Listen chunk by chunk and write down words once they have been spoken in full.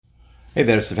Hey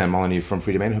there, Stefan Molyneux from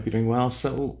Freedom Aid. Hope you're doing well.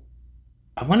 So,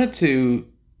 I wanted to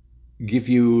give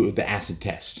you the acid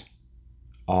test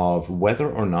of whether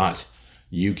or not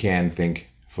you can think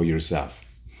for yourself.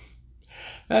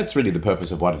 That's really the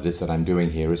purpose of what it is that I'm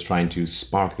doing here, is trying to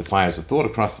spark the fires of thought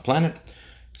across the planet.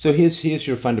 So here's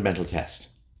your fundamental test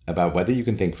about whether you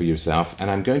can think for yourself,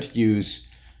 and I'm going to use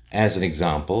as an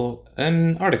example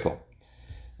an article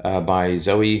by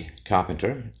Zoe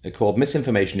Carpenter called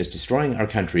 "Misinformation is Destroying Our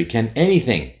Country. Can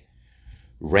Anything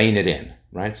Rein It In?"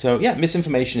 Right? So yeah,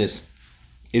 misinformation is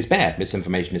bad.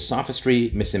 Misinformation is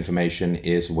sophistry. Misinformation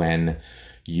is when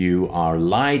you are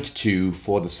lied to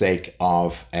for the sake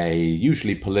of a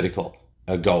usually political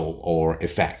goal or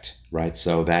effect, right?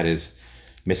 So that is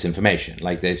misinformation.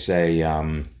 Like they say,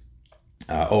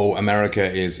 America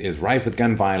is rife with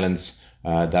gun violence,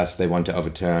 thus they want to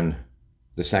overturn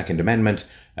the Second Amendment,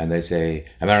 and they say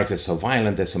America is so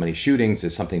violent, there's so many shootings,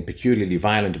 there's something peculiarly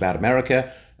violent about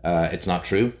America. It's not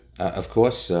true, of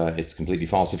course. It's completely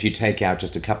false. If you take out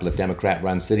just a couple of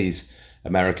Democrat-run cities,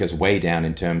 America's way down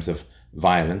in terms of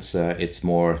violence. It's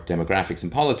more demographics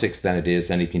and politics than it is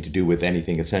anything to do with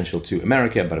anything essential to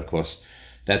America, but of course,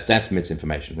 that's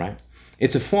misinformation, right?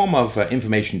 It's a form of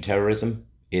information terrorism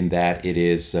in that it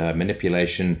is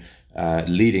manipulation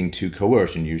leading to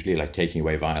coercion, usually like taking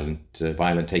away violent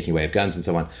taking away of guns and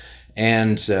so on.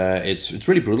 And it's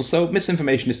really brutal. So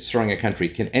misinformation is destroying a country.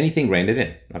 Can anything rein it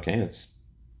in? Okay, that's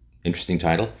interesting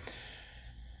title.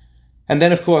 And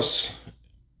then, of course,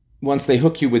 once they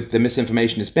hook you with the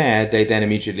misinformation is bad,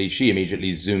 she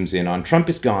immediately zooms in on Trump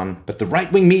is gone, but the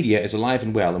right-wing media is alive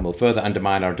and well and will further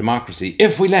undermine our democracy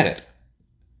if we let it.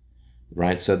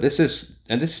 Right, so this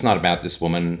is not about this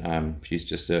woman. She's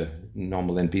just a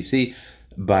normal NPC,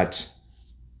 but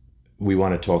we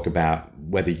want to talk about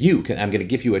whether you can. I'm going to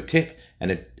give you a tip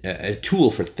and a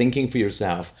tool for thinking for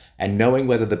yourself and knowing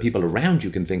whether the people around you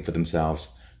can think for themselves.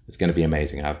 It's going to be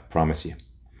amazing, I promise you.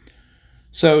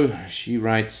 So she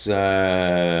writes,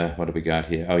 what do we got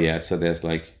here? Oh yeah, so there's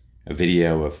like a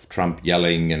video of Trump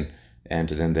yelling, and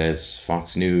then there's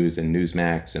Fox News and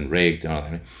Newsmax and rigged and all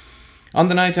that. On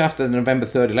the night after the November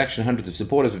 3rd election, hundreds of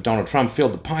supporters of Donald Trump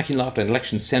filled the parking lot of an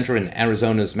election center in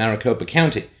Arizona's Maricopa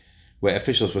County, where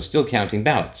officials were still counting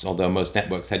ballots. Although most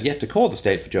networks had yet to call the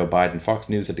state for Joe Biden, Fox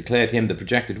News had declared him the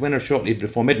projected winner shortly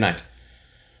before midnight.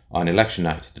 On election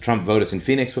night, the Trump voters in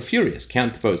Phoenix were furious.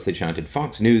 Count the votes, they chanted.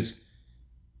 Fox News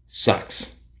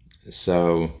sucks.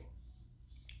 So,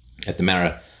 at the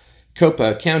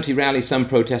Maricopa County rally, some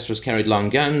protesters carried long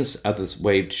guns, others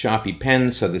waved Sharpie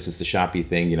pens. So this is the Sharpie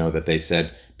thing, that they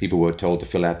said people were told to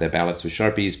fill out their ballots with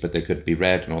Sharpies, but they couldn't be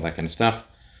read and all that kind of stuff.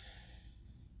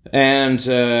 And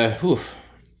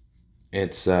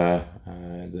it's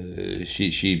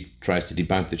she tries to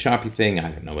debunk the Sharpie thing.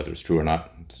 I don't know whether it's true or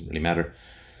not. It doesn't really matter.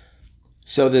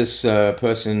 So this a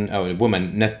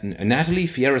woman, Natalie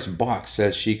Fierres-Bach,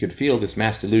 says she could feel this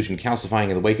mass delusion calcifying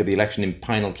in the wake of the election in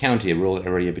Pinal County, a rural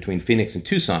area between Phoenix and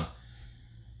Tucson,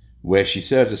 where she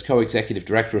served as co-executive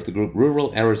director of the group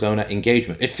Rural Arizona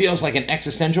Engagement. It feels like an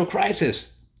existential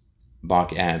crisis,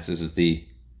 Bach adds. This is the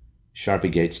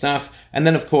Sharpiegate stuff. And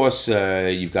then, of course,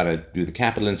 you've got to do the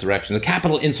Capitol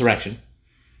insurrection.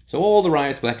 So all the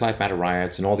riots, Black Lives Matter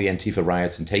riots, and all the Antifa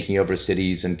riots, and taking over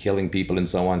cities and killing people and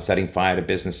so on, setting fire to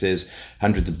businesses,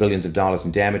 hundreds of billions of dollars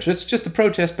in damage. It's just a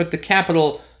protest, but the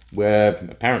Capitol, where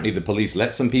apparently the police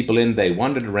let some people in, they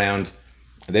wandered around,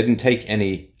 they didn't take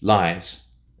any lives,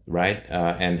 right?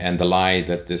 And the lie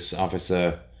that this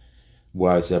officer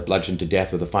was bludgeoned to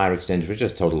death with a fire extinguisher was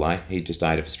just a total lie. He just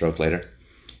died of a stroke later.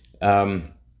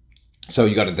 So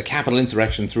you got the Capitol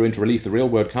insurrection threw into relief the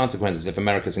real-world consequences of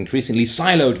America's increasingly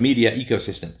siloed media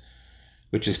ecosystem,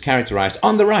 which is characterized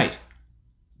on the right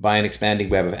by an expanding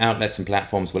web of outlets and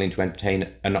platforms willing to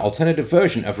entertain an alternative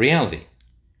version of reality.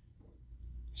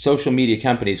 Social media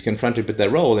companies, confronted with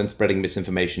their role in spreading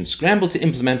misinformation, scramble to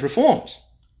implement reforms.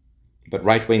 But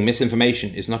right-wing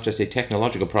misinformation is not just a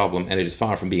technological problem, and it is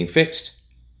far from being fixed.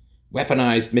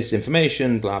 Weaponized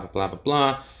misinformation, blah, blah, blah, blah,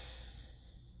 blah.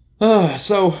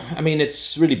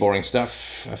 It's really boring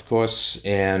stuff, of course,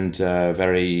 and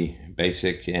very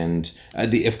basic. And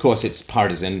of course, it's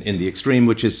partisan in the extreme,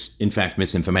 which is, in fact,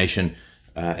 misinformation.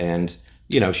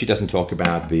 She doesn't talk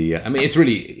about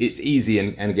it's easy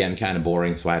and again, kind of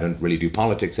boring, so I don't really do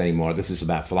politics anymore. This is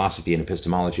about philosophy and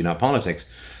epistemology, not politics.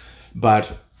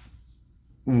 But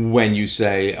when you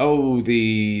say,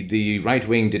 the right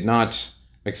wing did not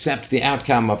accept the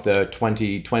outcome of the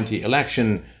 2020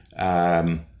 election,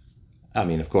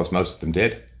 of course, most of them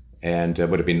did, and it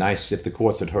would have been nice if the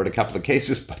courts had heard a couple of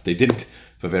cases, but they didn't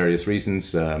for various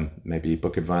reasons, maybe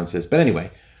book advances. But anyway,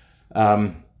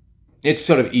 it's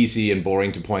sort of easy and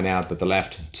boring to point out that the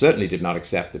left certainly did not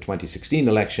accept the 2016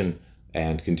 election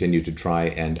and continued to try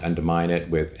and undermine it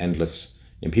with endless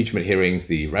impeachment hearings,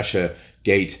 the Russia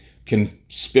Gate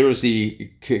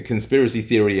conspiracy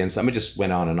theory, and so it just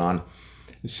went on and on.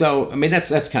 So, I mean,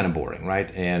 that's kind of boring, right?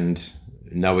 And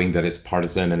knowing that it's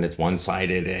partisan and it's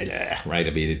one-sided, right?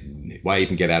 I mean, why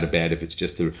even get out of bed if it's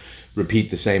just to repeat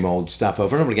the same old stuff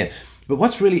over and over again? But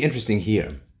what's really interesting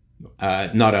here,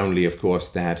 not only, of course,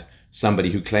 that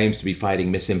somebody who claims to be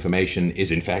fighting misinformation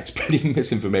is in fact spreading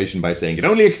misinformation by saying it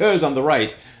only occurs on the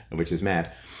right, which is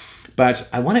mad. But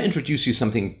I want to introduce you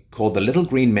something called the Little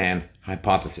Green Man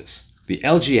Hypothesis, the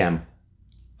LGM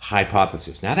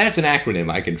Hypothesis. Now that's an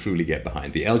acronym I can truly get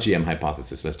behind, the LGM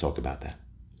Hypothesis. Let's talk about that.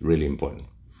 Really important.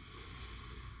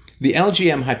 The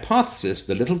LGM Hypothesis,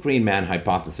 the Little Green Man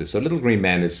Hypothesis. So Little Green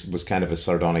Man was kind of a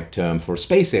sardonic term for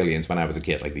space aliens when I was a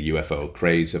kid, like the UFO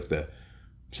craze of the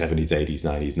 70s, 80s,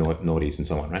 90s, noughties, and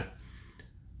so on, right?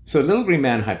 So the Little Green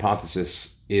Man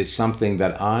Hypothesis is something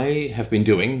that I have been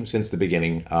doing since the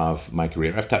beginning of my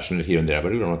career. I've touched on it here and there, but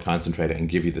I really want to concentrate it and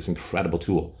give you this incredible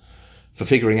tool for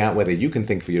figuring out whether you can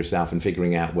think for yourself and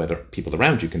figuring out whether people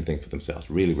around you can think for themselves.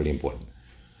 Really, really important.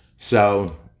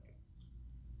 So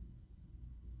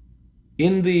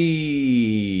in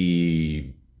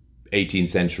the 18th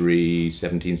century,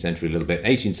 17th century, a little bit,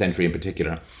 18th century in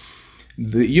particular,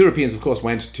 the Europeans, of course,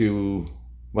 went to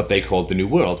what they called the New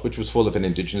World, which was full of an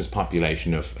indigenous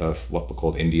population of what were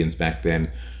called Indians back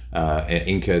then,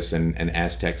 Incas and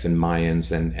Aztecs and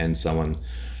Mayans and so on.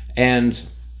 And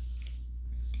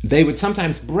they would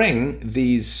sometimes bring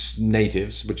these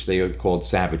natives, which they called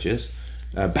savages,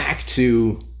 back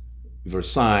to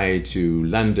Versailles, to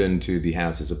London, to the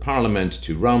Houses of Parliament,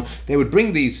 to Rome. They would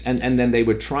bring these, and then they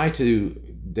would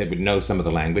they would know some of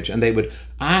the language, and they would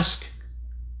ask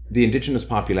the indigenous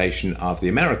population of the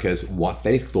Americas what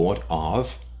they thought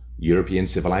of European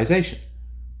civilization.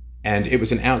 And it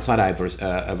was an outside eye.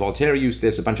 Voltaire used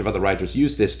this, a bunch of other writers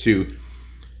used this to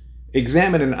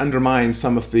examine and undermine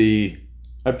some of the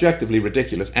objectively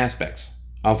ridiculous aspects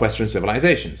of Western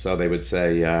civilization. So they would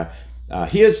say,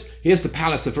 here's the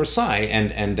Palace of Versailles,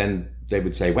 and then they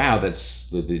would say, wow,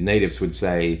 the natives would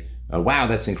say, wow,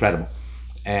 that's incredible.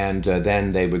 And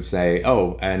then they would say,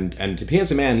 oh, and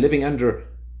here's a man living under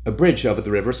a bridge over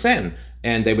the River Seine.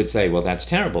 And they would say, well, that's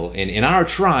terrible. In our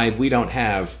tribe, we don't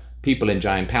have people in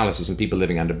giant palaces and people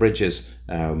living under bridges.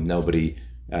 Nobody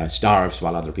starves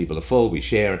while other people are full. We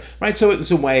share, right? So it was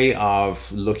a way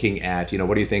of looking at,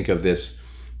 what do you think of this,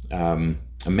 a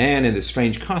man in this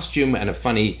strange costume and a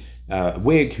funny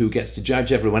wig who gets to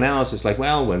judge everyone else. It's like,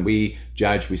 well, when we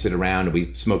judge, we sit around and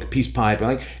we smoke a peace pipe.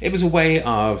 Like, it was a way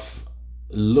of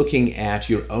looking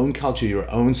at your own culture, your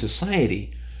own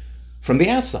society from the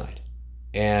outside.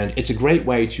 And it's a great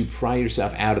way to pry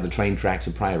yourself out of the train tracks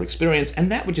of prior experience,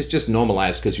 and that which is just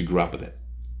normalized because you grew up with it,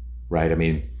 right? I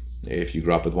mean, if you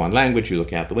grew up with one language, you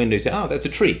look out the window, you say, oh, that's a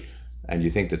tree. And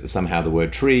you think that somehow the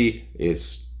word tree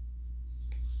is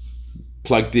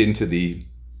plugged into the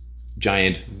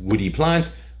giant woody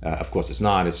plant. Of course, it's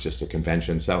not. It's just a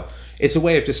convention. So it's a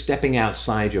way of just stepping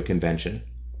outside your convention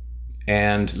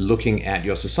and looking at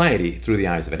your society through the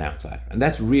eyes of an outsider. And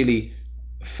that's really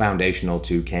foundational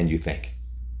to can you think?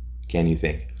 Can you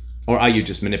think? Or are you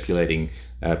just manipulating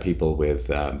people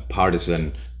with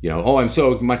partisan, oh, I'm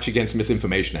so much against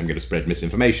misinformation, I'm going to spread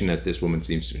misinformation, as this woman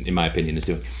seems, in my opinion, is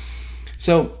doing.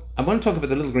 So I want to talk about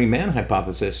the Little Green Man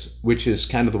Hypothesis, which is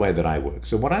kind of the way that I work.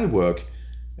 So what I work,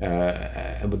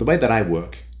 the way that I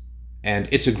work, and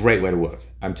it's a great way to work.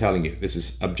 I'm telling you, this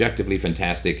is objectively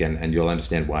fantastic, and you'll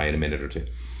understand why in a minute or two.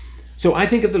 So I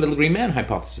think of the Little Green Man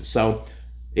Hypothesis. So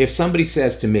if somebody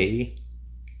says to me,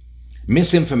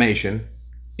 misinformation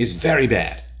is very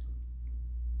bad.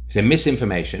 So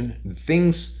misinformation,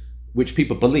 things which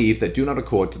people believe that do not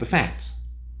accord to the facts.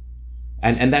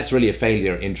 And that's really a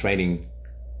failure in training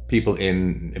people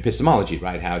in epistemology,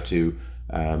 right? How to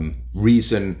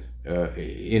reason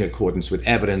in accordance with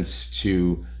evidence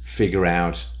to figure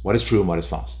out what is true and what is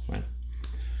false, right?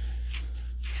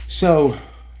 So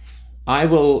I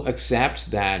will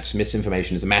accept that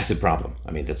misinformation is a massive problem.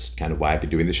 I mean, that's kind of why I've been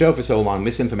doing the show for so long.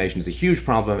 Misinformation is a huge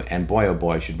problem, and boy, oh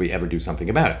boy, should we ever do something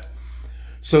about it.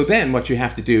 So then what you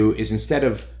have to do is, instead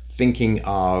of thinking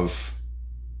of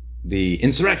the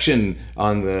insurrection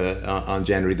on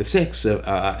January the 6th,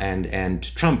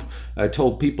 and Trump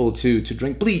told people to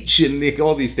drink bleach and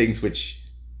all these things which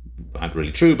aren't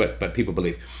really true, but people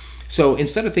believe. So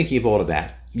instead of thinking of all of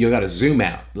that, you got to zoom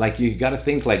out. Like, you got to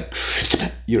think like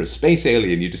you're a space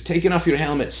alien. You're just taking off your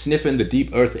helmet, sniffing the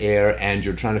deep earth air, and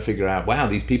you're trying to figure out, wow,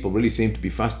 these people really seem to be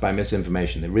fussed by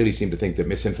misinformation. They really seem to think that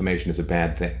misinformation is a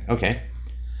bad thing. Okay.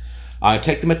 I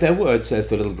take them at their word, says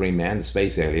the little green man, the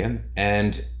space alien.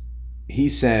 And he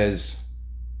says,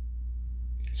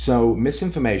 so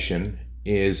misinformation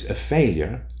is a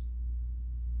failure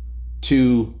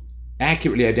to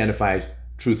accurately identify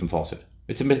truth and falsehood.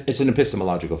 It's an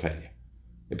epistemological failure.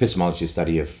 Epistemology is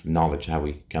study of knowledge, how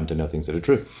we come to know things that are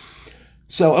true.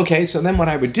 So, okay, so then what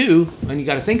I would do, and you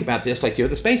got to think about this like you're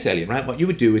the space alien, right? What you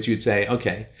would do is you'd say,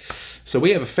 okay, so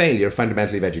we have a failure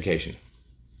fundamentally of education.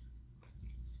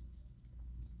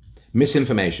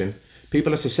 Misinformation.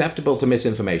 People are susceptible to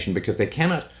misinformation because they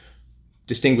cannot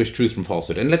distinguish truth from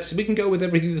falsehood. And we can go with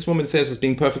everything this woman says as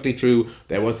being perfectly true.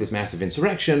 There was this massive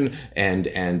insurrection, and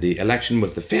the election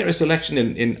was the fairest election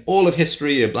in all of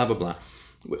history, and blah, blah, blah.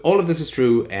 All of this is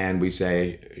true, and we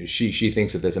say she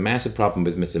thinks that there's a massive problem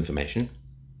with misinformation.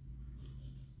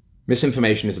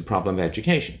 Misinformation is a problem of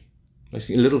education.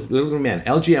 Little man,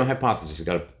 LGM hypothesis. You've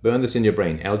got to burn this in your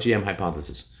brain. LGM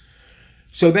hypothesis.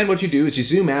 So then what you do is you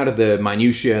zoom out of the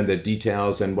minutiae and the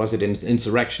details, and was it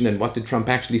insurrection, and what did Trump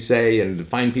actually say, and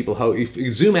find people how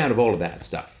you zoom out of all of that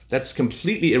stuff. That's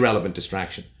completely irrelevant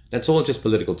distraction. That's all just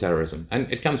political terrorism,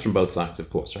 and it comes from both sides, of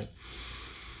course, right?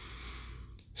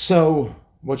 So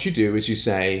what you do is you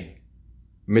say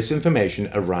misinformation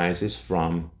arises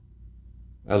from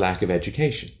a lack of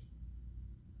education.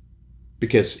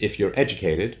 Because if you're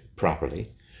educated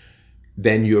properly,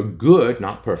 then you're good,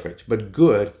 not perfect, but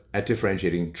good at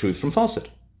differentiating truth from falsehood.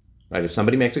 Right? If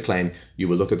somebody makes a claim, you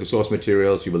will look at the source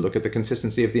materials, you will look at the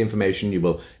consistency of the information, you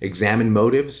will examine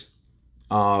motives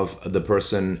of the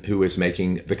person who is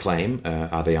making the claim.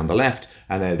 Are they on the left?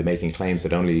 And they're making claims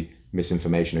that only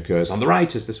misinformation occurs on the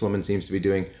right, as this woman seems to be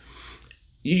doing.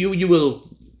 You will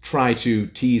try to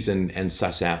tease and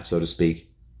suss out, so to speak,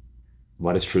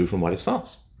 what is true from what is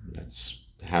false. That's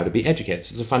how to be educated. It's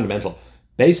the fundamental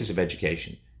basis of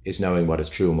education, is knowing what is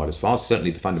true and what is false.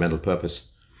 Certainly the fundamental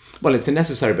purpose. Well, it's a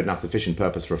necessary but not sufficient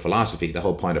purpose for philosophy. The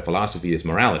whole point of philosophy is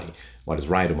morality. What is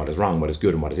right and what is wrong, what is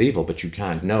good and what is evil. But you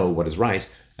can't know what is right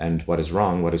and what is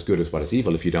wrong, what is good and what is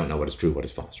evil, if you don't know what is true, what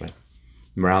is false, right?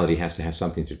 Morality has to have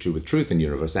something to do with truth and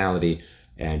universality,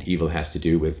 and evil has to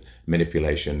do with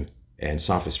manipulation and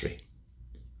sophistry.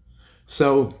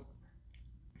 So,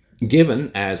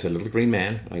 given as a little green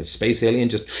man, like a space alien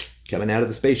just coming out of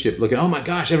the spaceship looking, oh my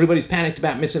gosh, everybody's panicked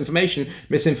about misinformation.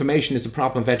 Misinformation is a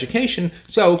problem of education.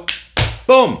 So,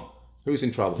 boom! Who's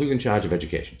in trouble? Who's in charge of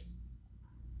education?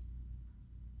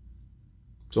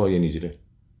 That's all you need to do.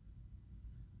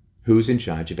 Who's in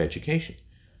charge of education?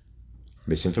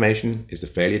 Misinformation is the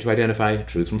failure to identify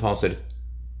truth from falsehood,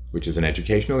 which is an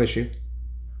educational issue.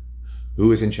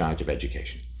 Who is in charge of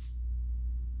education?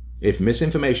 If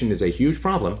misinformation is a huge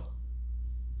problem,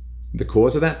 the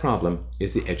cause of that problem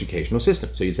is the educational system.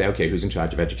 So you'd say, okay, who's in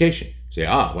charge of education? You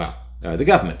say, the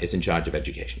government is in charge of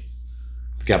education.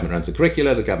 The government runs the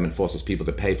curricula, the government forces people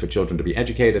to pay for children to be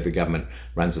educated, the government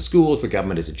runs the schools, the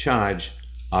government is in charge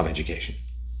of education.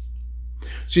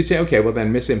 So you'd say, okay, well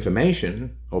then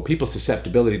misinformation, or people's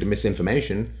susceptibility to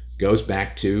misinformation, goes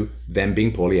back to them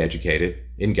being poorly educated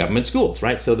in government schools,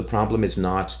 right? So the problem is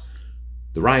not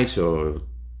the right or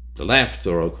the left,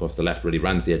 or of course the left really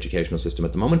runs the educational system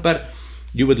at the moment, but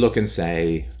you would look and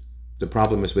say the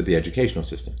problem is with the educational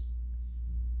system.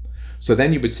 So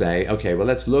then you would say, okay, well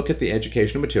let's look at the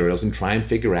educational materials and try and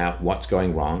figure out what's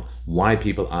going wrong, why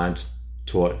people aren't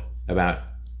taught about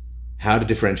how to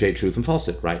differentiate truth and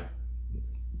falsehood, right?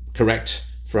 Correct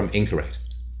from incorrect,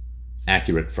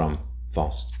 accurate from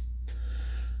false.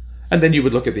 And then you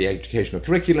would look at the educational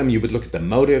curriculum, you would look at the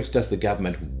motives. Does the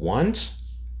government want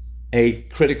a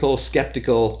critical,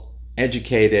 skeptical,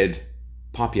 educated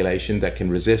population that can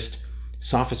resist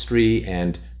sophistry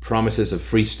and promises of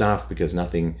free stuff because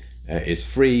nothing is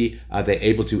free? Are they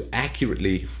able to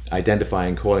accurately identify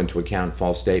and call into account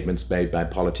false statements made by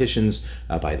politicians,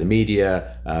 by the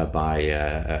media,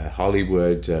 by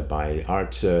Hollywood, by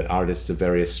artists of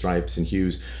various stripes and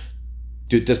hues?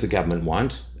 Does the government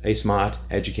want a smart,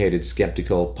 educated,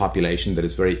 skeptical population that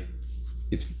is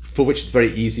for which it's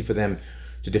very easy for them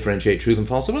to differentiate truth and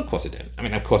falsehood? Well, of course they don't. I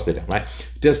mean, of course they don't, right?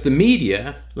 Does the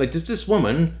media, does this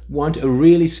woman want a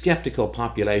really skeptical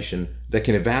population that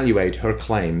can evaluate her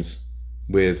claims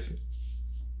with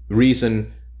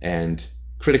reason and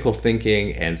critical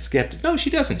thinking and skeptic? No, she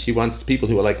doesn't. She wants people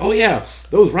who are like, oh yeah,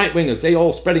 those right-wingers, they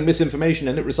all spreading misinformation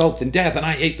and it results in death and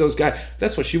I hate those guys.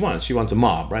 That's what she wants. She wants a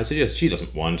mob, right? So she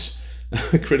doesn't want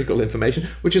critical information,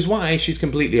 which is why she's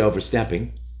completely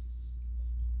overstepping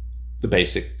the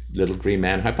basic little green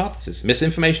man hypothesis.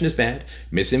 Misinformation is bad.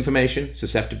 Misinformation,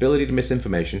 susceptibility to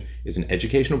misinformation is an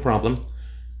educational problem,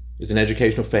 is an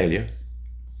educational failure.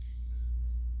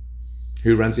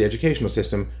 Who runs the educational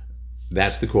system?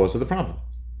 That's the cause of the problem.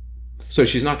 So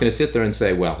she's not going to sit there and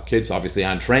say, well, kids obviously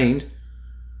aren't trained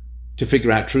to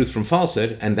figure out truth from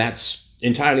falsehood, and that's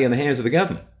entirely in the hands of the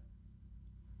government.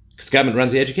 Because the government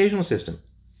runs the educational system.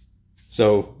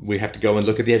 So we have to go and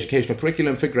look at the educational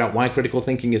curriculum, figure out why critical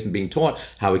thinking isn't being taught,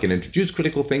 how we can introduce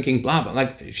critical thinking, blah, blah.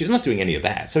 Like, she's not doing any of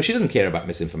that. So she doesn't care about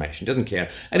misinformation, doesn't care.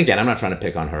 And again, I'm not trying to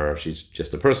pick on her. She's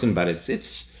just a person, but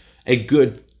it's a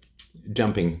good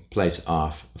jumping place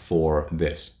off for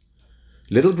this.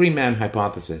 Little green man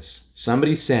hypothesis.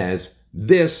 Somebody says,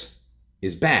 this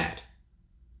is bad.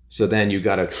 So then you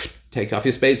got to take off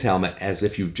your space helmet as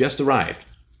if you've just arrived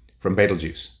from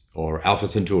Betelgeuse or Alpha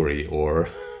Centauri or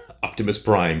Optimus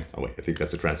Prime. Oh wait, I think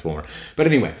that's a Transformer. But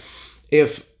anyway,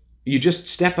 if you just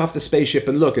step off the spaceship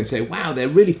and look and say, wow, they're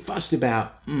really fussed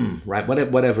about, right,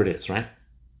 whatever it is, right?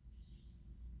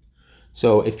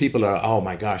 So if people are, oh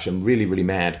my gosh, I'm really, really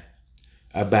mad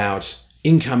about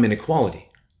income inequality,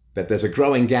 that there's a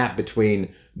growing gap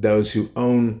between those who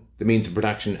own the means of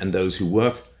production and those who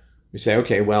work, we say,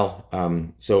 okay, well,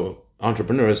 so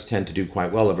entrepreneurs tend to do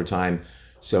quite well over time.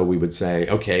 So we would say,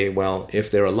 okay, well,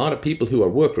 if there are a lot of people who are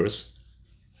workers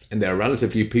and there are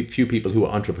relatively few people who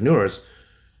are entrepreneurs,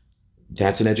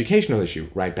 that's an educational issue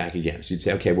right back again. So you'd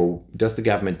say, okay, well, does the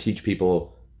government teach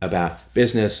people about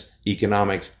business,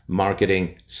 economics,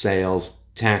 marketing, sales,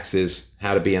 taxes,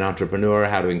 how to be an entrepreneur,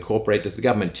 how to incorporate? Does the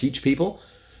government teach people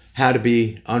how to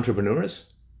be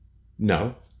entrepreneurs?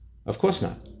 No, of course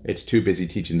not. It's too busy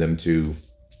teaching them to,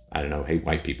 I don't know, hate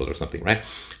white people or something, right?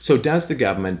 So does the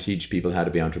government teach people how to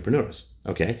be entrepreneurs?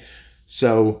 Okay.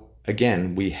 So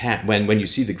again, we have, when you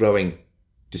see the growing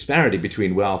disparity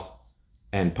between wealth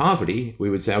and poverty, we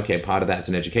would say, okay, part of that's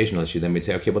an educational issue. Then we'd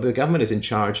say, okay, well, the government is in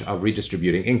charge of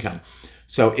redistributing income.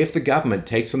 So if the government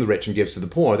takes from the rich and gives to the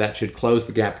poor, that should close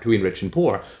the gap between rich and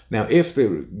poor. Now, if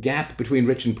the gap between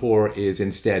rich and poor is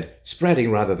instead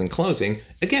spreading rather than closing,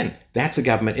 again, that's a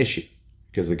government issue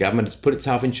because the government has put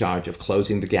itself in charge of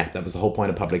closing the gap. That was the whole point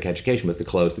of public education, was to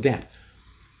close the gap.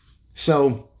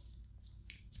 So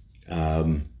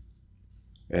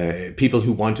people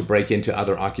who want to break into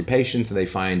other occupations and they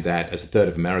find that as a third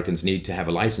of Americans need to have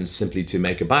a license simply to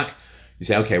make a buck, you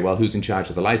say, okay, well, who's in charge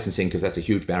of the licensing? Because that's a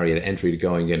huge barrier to entry to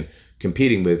going and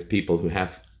competing with people who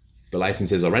have the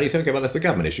licenses already. So, okay, well, that's a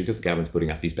government issue because the government's putting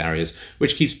up these barriers,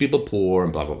 which keeps people poor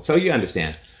and blah, blah, blah. So you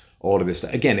understand all of this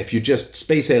stuff. Again, if you just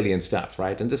space alien stuff,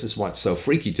 right? And this is what's so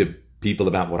freaky to people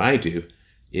about what I do,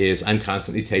 is I'm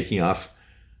constantly taking off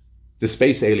the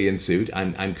space alien suit.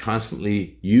 I'm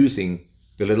constantly using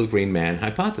the little green man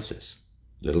hypothesis.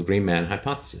 Little green man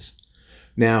hypothesis.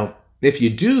 Now, if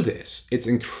you do this, it's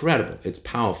incredible, it's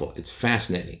powerful, it's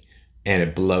fascinating, and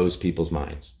it blows people's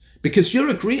minds. Because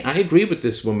I agree with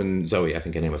this woman, Zoe, I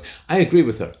think her name was. I agree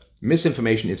with her.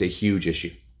 Misinformation is a huge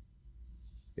issue.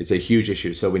 It's a huge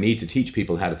issue. So we need to teach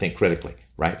people how to think critically,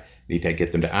 right? We need to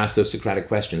get them to ask those Socratic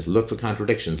questions, look for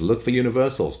contradictions, look for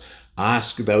universals,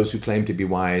 ask those who claim to be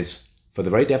wise for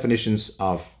the very definitions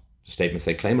of statements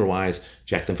they claim are wise,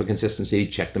 check them for consistency,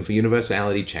 check them for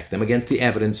universality, check them against the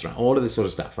evidence, all of this sort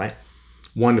of stuff, right?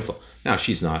 Wonderful. Now,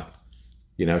 she's not,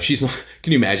 can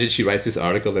you imagine? She writes this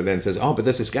article and then says, oh, but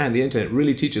there's this guy on the internet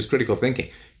really teaches critical thinking.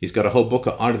 He's got a whole book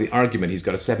of Art of the Argument. He's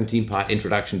got a 17-part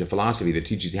introduction to philosophy that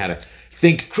teaches you how to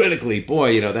think critically.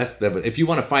 Boy, if you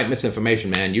want to fight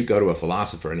misinformation, man, you go to a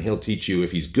philosopher and he'll teach you,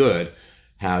 if he's good,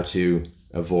 how to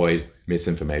avoid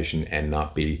misinformation and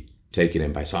not be taken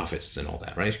in by sophists and all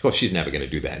that, right? Of course, she's never going to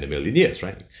do that in a million years,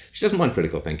 right? She doesn't want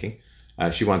critical thinking.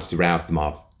 She wants to rouse the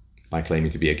mob by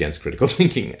claiming to be against critical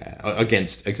thinking,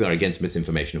 against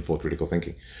misinformation and for critical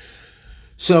thinking.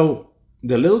 So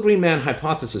the little green man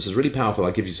hypothesis is really powerful.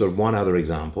 I'll give you sort of one other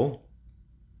example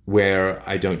where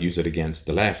I don't use it against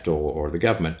the left or the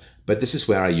government, but this is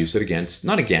where I use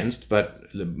it but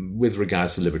with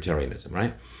regards to libertarianism,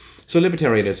 right? So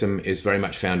libertarianism is very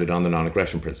much founded on the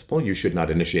non-aggression principle. You should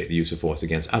not initiate the use of force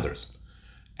against others.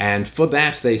 And for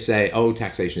that, they say, oh,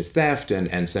 taxation is theft,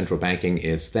 and central banking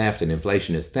is theft, and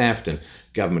inflation is theft, and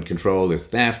government control is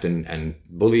theft, and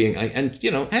bullying. And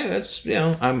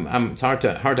it's hard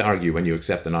to argue when you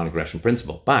accept the non-aggression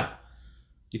principle. But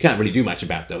you can't really do much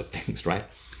about those things, right?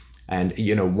 And,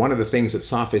 one of the things that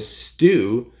sophists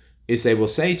do is they will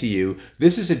say to you,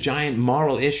 this is a giant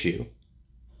moral issue,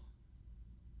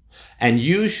 and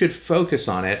you should focus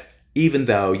on it even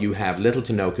though you have little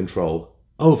to no control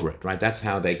over it, right? That's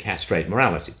how they castrate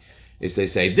morality, is they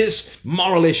say this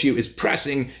moral issue is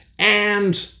pressing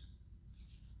and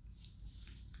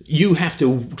you have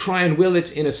to try and will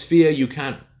it in a sphere you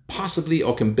can't possibly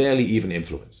or can barely even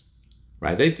influence.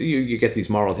 Right? You get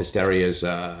these moral hysterias.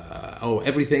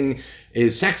 Everything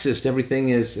is sexist, everything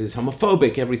is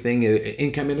homophobic, everything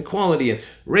income inequality and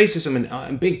racism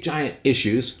and big giant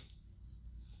issues,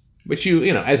 which you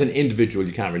as an individual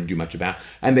you can't really do much about,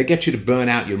 and they get you to burn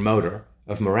out your motor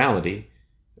of morality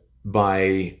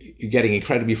by getting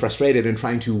incredibly frustrated and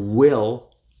trying to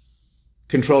will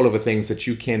control over things that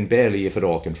you can barely, if at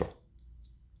all, control.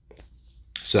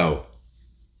 So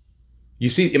you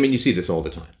see this all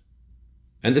the time.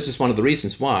 And this is one of the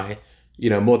reasons why,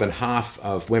 more than half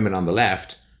of women on the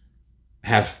left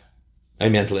have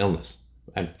a mental illness,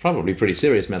 and probably pretty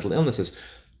serious mental illnesses.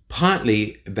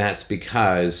 Partly that's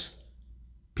because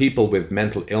people with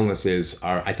mental illnesses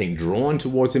are, I think, drawn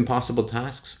towards impossible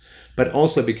tasks, but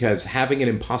also because having an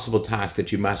impossible task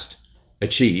that you must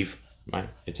achieve, right?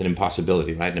 It's an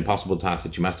impossibility, right? An impossible task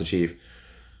that you must achieve.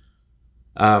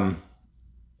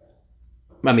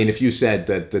 If you said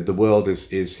that the world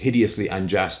is hideously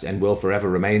unjust and will forever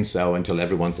remain so until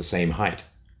everyone's the same height,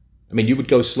 you would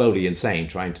go slowly insane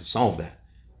trying to solve that,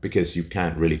 because you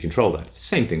can't really control that. It's the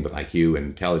same thing with IQ and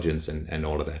intelligence and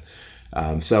all of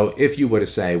that. So if you were to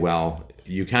say, well,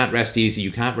 you can't rest easy,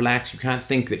 you can't relax, you can't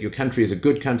think that your country is a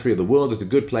good country or the world is a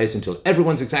good place until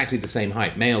everyone's exactly the same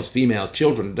height, males, females,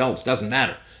 children, adults, doesn't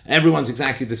matter. Everyone's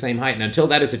exactly the same height, and until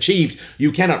that is achieved,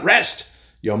 you cannot rest.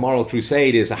 Your moral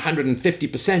crusade is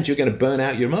 150%, you're going to burn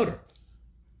out your motor.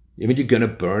 You're going to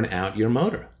burn out your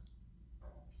motor.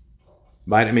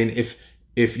 Right?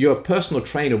 If your personal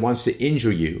trainer wants to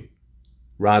injure you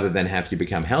rather than have you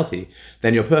become healthy,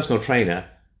 then your personal trainer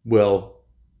will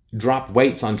drop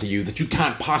weights onto you that you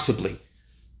can't possibly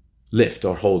lift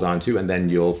or hold onto, and then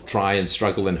you'll try and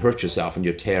struggle and hurt yourself, and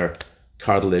you'll tear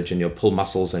cartilage and you'll pull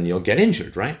muscles and you'll get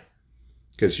injured, right?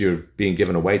 Because you're being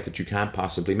given a weight that you can't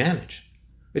possibly manage.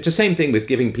 It's the same thing with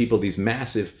giving people these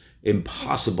massive,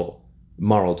 impossible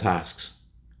moral tasks,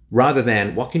 rather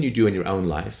than what can you do in your own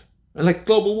life, like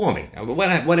global warming,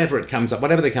 whatever it comes up,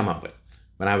 whatever they come up with.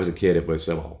 When I was a kid, it was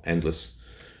endless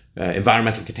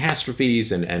environmental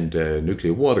catastrophes and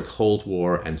nuclear war, the Cold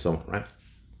War, and so on, right?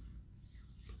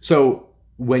 So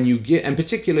when you get, and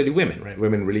particularly women, right?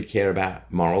 Women really care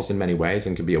about morals in many ways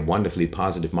and can be a wonderfully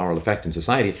positive moral effect in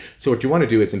society. So what you want to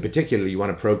do is, in particular, you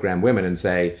want to program women and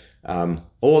say,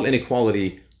 all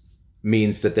inequality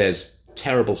means that there's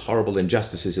terrible, horrible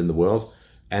injustices in the world,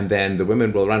 and then the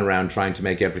women will run around trying to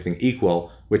make everything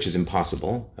equal, which is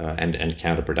impossible and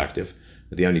counterproductive.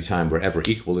 The only time we're ever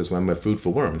equal is when we're food for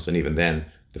worms, and even then,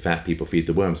 the fat people feed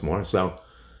the worms more.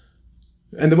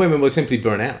 And the women will simply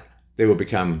burn out. They will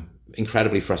become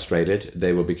incredibly frustrated.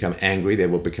 They will become angry. They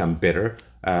will become bitter,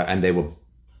 and they will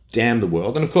damn the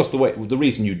world. And of course, the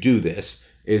reason you do this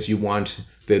is you want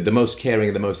the most caring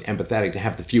and the most empathetic to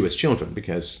have the fewest children,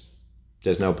 because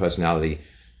there's no personality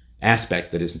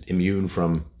aspect that isn't immune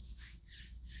from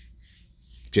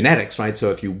genetics, right?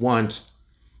 So if you want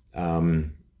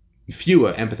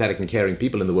fewer empathetic and caring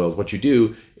people in the world, what you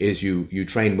do is you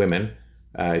train women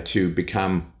to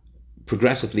become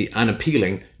progressively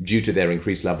unappealing due to their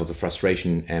increased levels of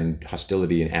frustration and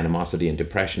hostility and animosity and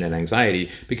depression and anxiety,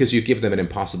 because you give them an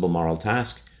impossible moral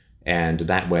task. And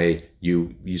that way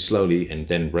you slowly and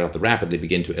then rather rapidly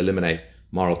begin to eliminate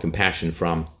moral compassion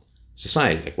from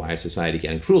society. Like, why is society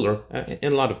getting crueler?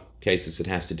 In a lot of cases, it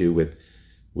has to do with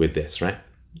this, right?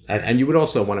 And you would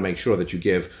also want to make sure that you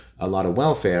give a lot of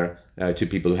welfare to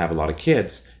people who have a lot of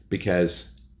kids,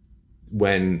 because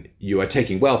when you are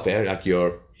taking welfare, like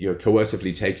you're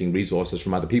coercively taking resources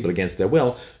from other people against their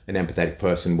will, an empathetic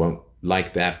person won't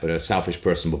like that, but a selfish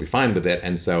person will be fine with it.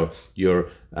 And so you're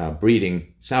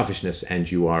breeding selfishness,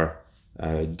 and you are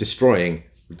destroying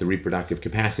the reproductive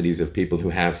capacities of people who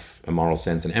have a moral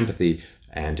sense and empathy.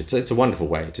 And it's a wonderful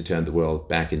way to turn the world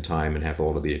back in time and have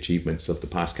all of the achievements of the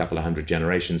past couple of hundred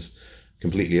generations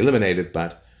completely eliminated.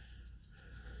 But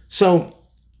so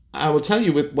I will tell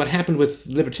you what happened with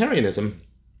libertarianism.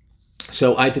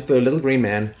 So I did the little green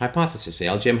man hypothesis, the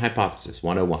LGM Hypothesis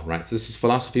 101, right? So this is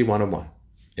philosophy 101.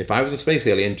 If I was a space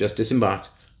alien just disembarked,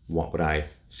 what would I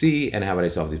see and how would I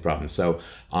solve these problems? So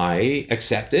I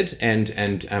accepted and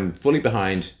am fully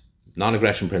behind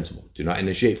non-aggression principle. Do not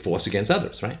initiate force against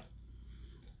others, right?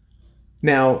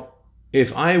 Now,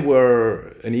 if I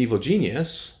were an evil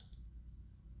genius,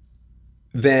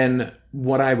 then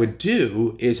what I would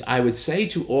do is I would say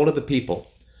to all of the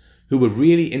people who were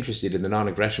really interested in the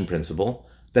non-aggression principle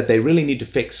that they really need to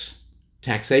fix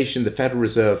taxation, the Federal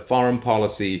Reserve, foreign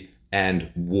policy,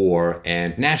 and war,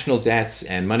 and national debts,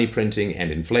 and money printing, and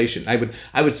inflation.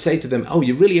 I would say to them, oh,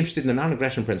 you're really interested in the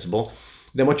non-aggression principle?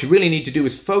 then what you really need to do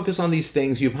is focus on these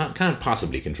things you can't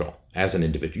possibly control as an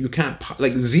individual. You can't,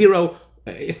 like zero,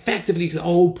 effectively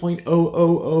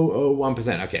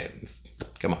 0.00001%. Okay,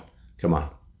 come on. I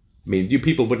mean, you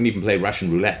people wouldn't even play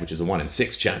Russian roulette, which is a 1 in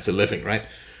 6 chance of living, right?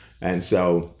 And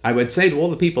so I would say to all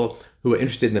the people who are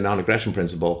interested in the non-aggression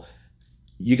principle,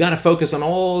 you got to focus on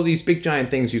all these big giant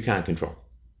things you can't control.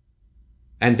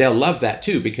 And they'll love that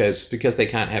too, because they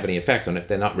can't have any effect on it.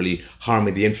 They're not really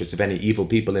harming the interests of any evil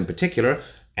people in particular,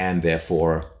 and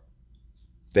therefore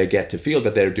they get to feel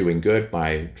that they're doing good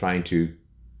by trying to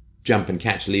jump and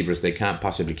catch levers they can't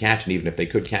possibly catch, and even if they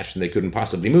could catch them, they couldn't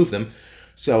possibly move them.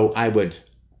 So I would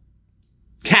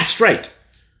castrate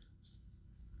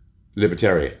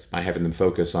libertarians by having them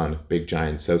focus on big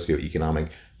giant socioeconomic,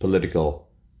 political,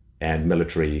 and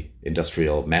military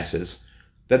industrial messes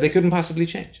that they couldn't possibly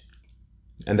change.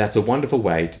 And that's a wonderful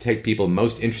way to take people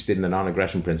most interested in the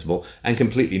non-aggression principle and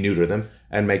completely neuter them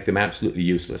and make them absolutely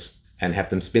useless and have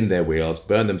them spin their wheels,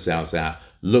 burn themselves out,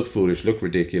 look foolish, look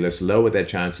ridiculous, lower their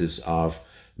chances of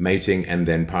mating and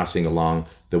then passing along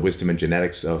the wisdom and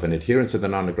genetics of an adherence of the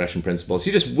non-aggression principles.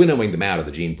 You're just winnowing them out of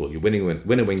the gene pool. You're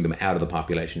winnowing them out of the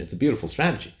population. It's a beautiful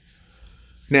strategy.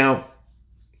 Now,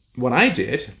 what I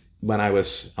did when I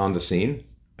was on the scene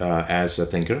as a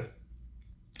thinker,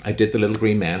 I did the little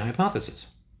green man hypothesis.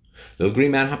 Little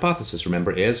green man hypothesis,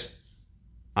 remember, is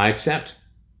I accept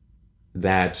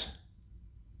that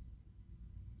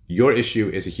your issue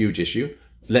is a huge issue.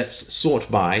 Let's sort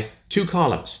by 2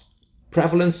 columns.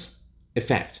 Prevalence,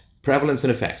 effect. Prevalence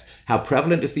and effect. How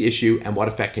prevalent is the issue and what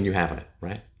effect can you have on it,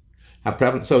 right? How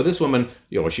prevalent. So this woman,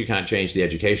 she can't change the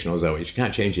educational zone. She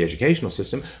can't change the educational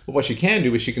system. But what she can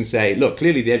do is she can say, look,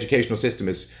 clearly the educational system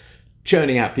is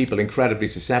churning out people incredibly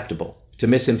susceptible to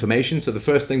misinformation. So the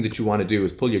first thing that you want to do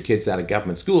is pull your kids out of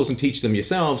government schools and teach them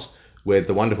yourselves with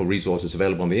the wonderful resources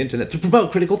available on the internet to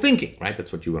promote critical thinking, right?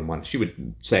 That's what you would want. She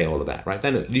would say all of that, right?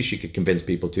 Then at least she could convince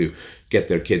people to get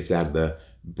their kids out of the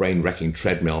brain-wrecking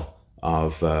treadmill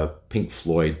of Pink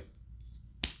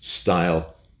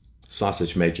Floyd-style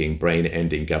sausage-making,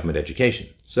 brain-ending government education.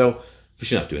 So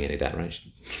she's not doing any of that, right?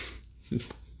 She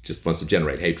just wants to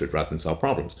generate hatred rather than solve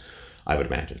problems, I would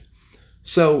imagine.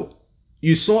 So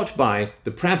you sort by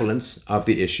the prevalence of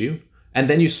the issue, and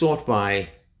then you sort by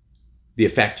the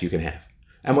effect you can have.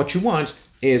 And what you want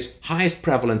is highest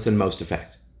prevalence and most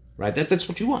effect, right? That's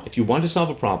what you want. If you want to solve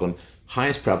a problem,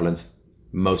 highest prevalence,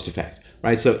 most effect,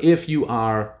 right? So if you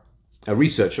are a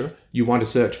researcher, you want to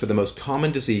search for the most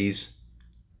common disease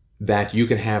that you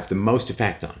can have the most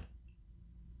effect on,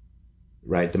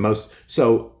 right? The most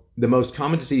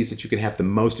common disease that you can have the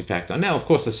most effect on. Now, of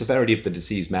course, the severity of the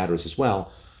disease matters as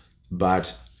well,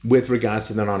 but with regards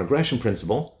to the non-aggression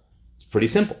principle, it's pretty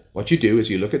simple. What you do is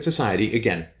you look at society,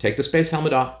 again, take the space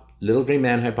helmet off, little green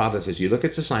man hypothesis. You look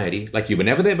at society like you were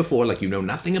never there before, like you know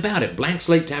nothing about it, blank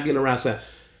slate, tabula rasa,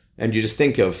 and you just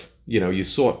think of, you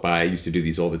sort by, I used to do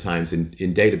these all the times in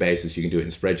databases, you can do it in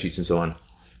spreadsheets and so on.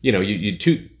 You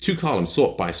two columns,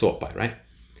 sort by, right?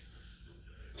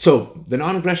 So the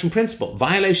non-aggression principle,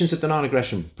 violations of the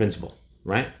non-aggression principle,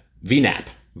 right? VNAP,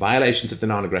 violations of the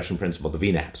non-aggression principle, the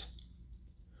VNAPs.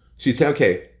 So you'd say,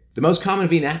 okay, the most common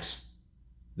VNAPs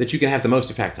that you can have the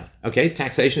most effect on. Okay,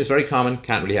 taxation is very common,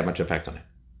 can't really have much effect on it.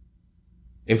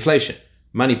 Inflation,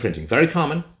 money printing, very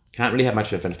common, can't really have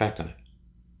much of an effect on it.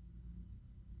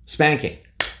 Spanking,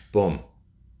 boom,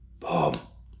 boom.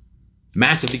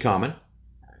 Massively common.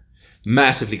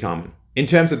 In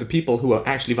terms of the people who are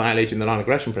actually violating the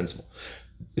non-aggression principle.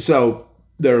 So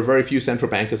there are very few central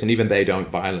bankers, and even they don't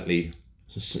violently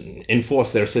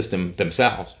enforce their system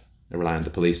themselves. They rely on the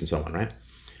police and so on, right?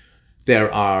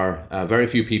 There are very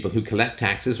few people who collect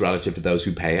taxes relative to those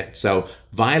who pay it. So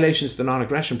violations of the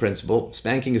non-aggression principle,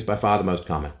 spanking is by far the most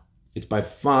common. It's by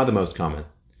far the most common.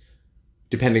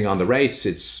 Depending on the race,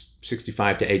 it's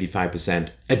 65 to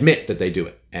 85% admit that they do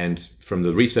it. And from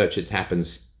the research, it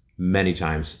happens many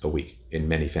times a week in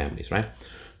many families, right?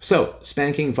 So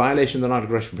spanking, violation of the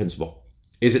non-aggression principle.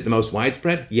 Is it the most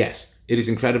widespread? Yes. It is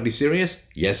incredibly serious?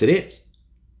 Yes, it is.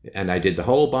 And I did the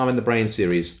whole Bomb in the Brain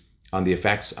series on the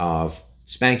effects of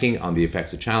spanking, on the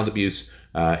effects of child abuse.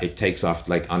 It takes off,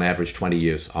 on average, 20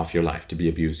 years off your life to be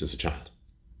abused as a child.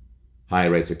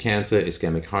 Higher rates of cancer,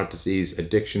 ischemic heart disease,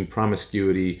 addiction,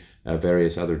 promiscuity,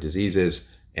 various other diseases,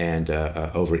 and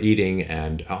overeating.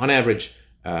 And on average,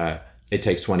 it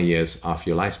takes 20 years off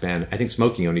your lifespan. I think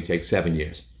smoking only takes 7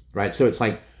 years, right? So it's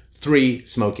like 3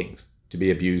 smokings to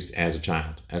be abused as a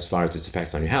child as far as its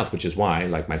effects on your health, which is why,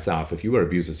 like myself, if you were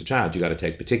abused as a child, you got to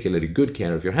take particularly good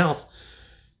care of your health.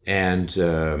 And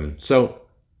so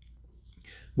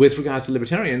with regards to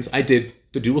libertarians, I did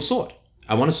the dual sort.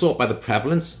 I want to sort by the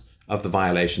prevalence of the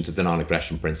violations of the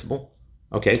non-aggression principle.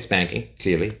 Okay, spanking,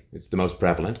 clearly, it's the most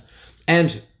prevalent.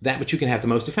 And that which you can have the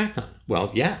most effect on. Well,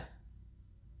 yeah.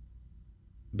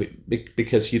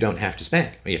 Because you don't have to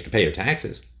spank. You have to pay your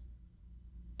taxes.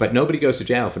 But nobody goes to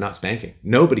jail for not spanking.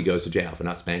 Nobody goes to jail for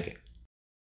not spanking.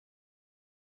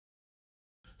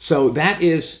 So that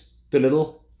is the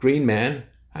little green man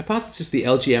hypothesis, the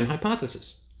LGM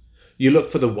hypothesis. You look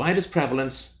for the widest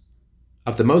prevalence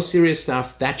of the most serious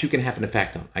stuff that you can have an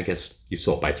effect on. I guess you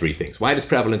sort by three things. Widest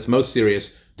prevalence, most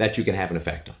serious, that you can have an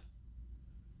effect on.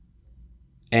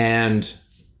 And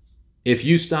if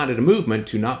you started a movement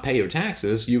to not pay your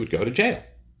taxes, you would go to jail.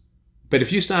 But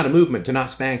if you start a movement to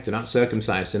not spank, to not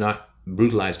circumcise, to not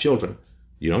brutalize children,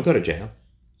 you don't go to jail.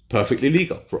 Perfectly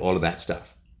legal for all of that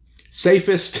stuff.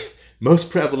 Safest, most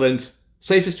prevalent,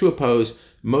 safest to oppose,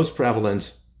 most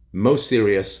prevalent, most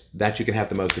serious, that you can have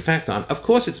the most effect on. Of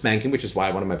course it's spanking, which is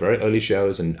why one of my very early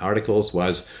shows and articles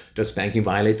was, does spanking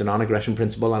violate the non-aggression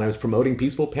principle? And I was promoting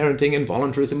peaceful parenting and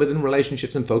voluntarism within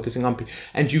relationships and focusing on,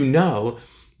 and you know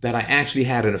that I actually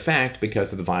had an effect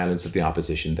because of the violence of the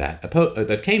opposition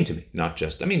that came to me. Not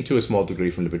just, to a small degree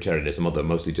from libertarianism, although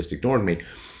mostly just ignored me,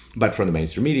 but from the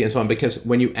mainstream media and so on. Because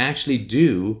when you actually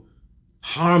do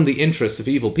harm the interests of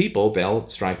evil people, they'll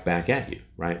strike back at you,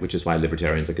 right? Which is why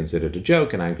libertarians are considered a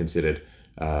joke, and I'm considered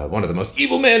one of the most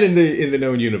evil men in the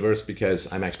known universe, because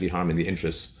I'm actually harming the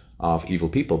interests of evil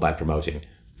people by promoting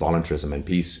voluntarism and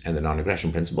peace and the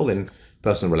non-aggression principle in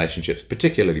personal relationships,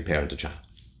 particularly parent to child.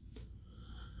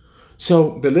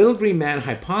 So the little green man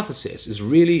hypothesis is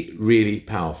really, really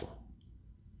powerful.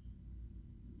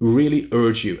 Really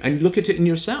urge you, and look at it in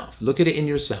yourself. Look at it in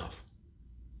yourself.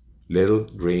 Little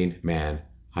green man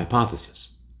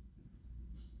hypothesis.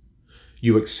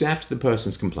 You accept the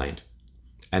person's complaint,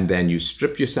 and then you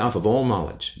strip yourself of all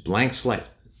knowledge, blank slate,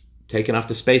 taking off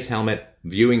the space helmet,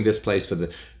 viewing this place for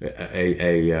the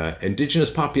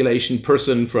indigenous population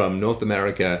person from North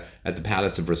America at the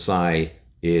Palace of Versailles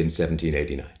in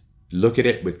 1789. Look at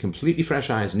it with completely fresh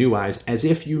eyes, new eyes, as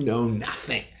if you know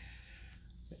nothing.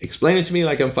 Explain it to me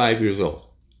like I'm 5 years old.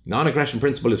 Non-aggression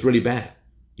principle is really bad.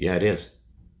 Yeah, it is.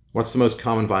 What's the most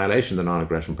common violation of the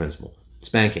non-aggression principle?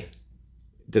 Spanking.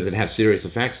 Does it have serious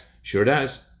effects? Sure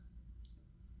does.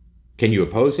 Can you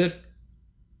oppose it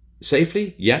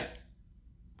safely? Yep.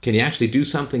 Can you actually do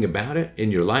something about it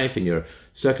in your life, in your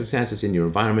circumstances, in your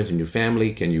environment, in your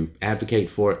family? Can you advocate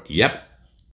for it? Yep.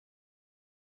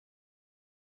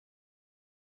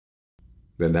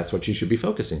 Then that's what you should be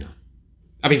focusing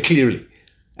on. Clearly.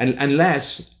 And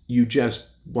unless you just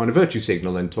want to virtue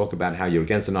signal and talk about how you're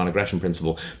against the non-aggression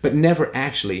principle, but never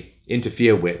actually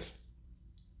interfere with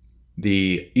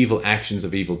the evil actions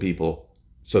of evil people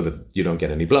so that you don't get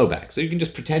any blowback. So you can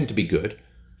just pretend to be good,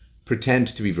 pretend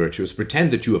to be virtuous, pretend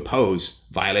that you oppose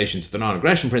violations of the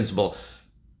non-aggression principle,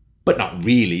 but not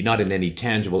really, not in any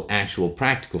tangible, actual,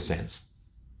 practical sense.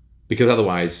 Because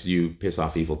otherwise you piss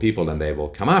off evil people and they will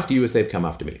come after you as they've come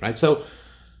after me, right? So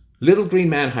little green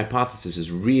man hypothesis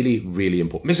is really, really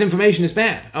important. Misinformation is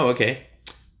bad. Oh, okay.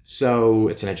 So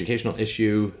it's an educational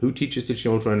issue. Who teaches the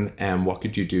children, and what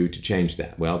could you do to change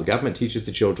that? Well, the government teaches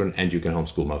the children, and you can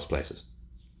homeschool most places.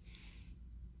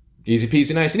 Easy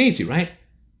peasy, nice and easy, right?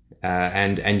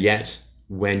 And yet,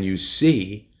 when you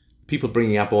see people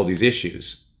bringing up all these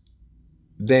issues,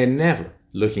 they're never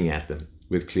looking at them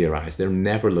with clear eyes. They're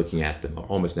never looking at them, or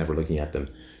almost never looking at them,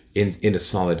 in a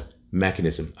solid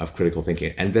mechanism of critical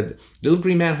thinking. And the little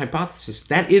green man hypothesis,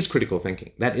 that is critical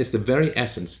thinking. That is the very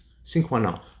essence, sine qua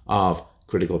non, of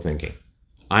critical thinking.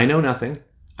 I know nothing.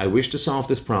 I wish to solve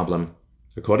this problem.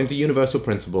 According to universal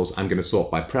principles, I'm going to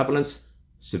sort by prevalence,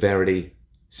 severity,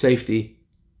 safety,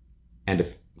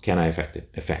 and can I affect it?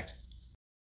 Effect.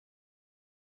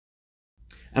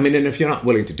 And if you're not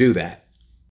willing to do that,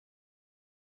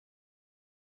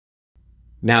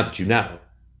 now that you know,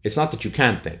 it's not that you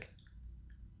can't think,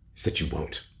 it's that you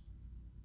won't.